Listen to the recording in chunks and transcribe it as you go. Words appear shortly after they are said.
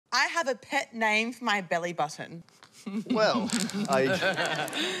I have a pet name for my belly button. Well,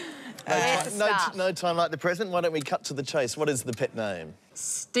 no time like the present. Why don't we cut to the chase? What is the pet name?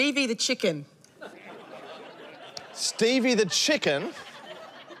 Stevie the chicken. Stevie the chicken?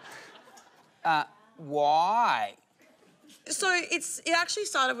 Why? So it actually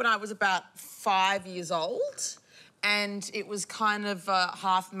started when I was about 5 years old, and it was kind of a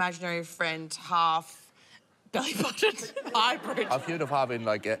half imaginary friend, half belly button hybrid. I've heard of having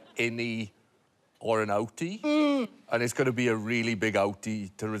like an innie or an outie, and it's going to be a really big outie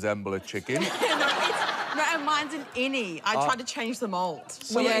to resemble a chicken. No, mine's an innie. I tried to change the mould.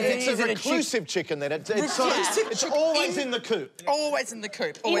 So it's a reclusive chicken then. It's always in the coop. Always in the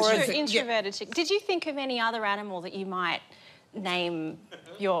coop. Introverted chicken. Did you think of any other animal that you might name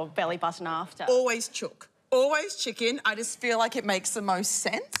your belly button after? Always chook. Always chicken. I just feel like it makes the most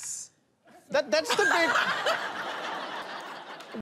sense. That's the bit...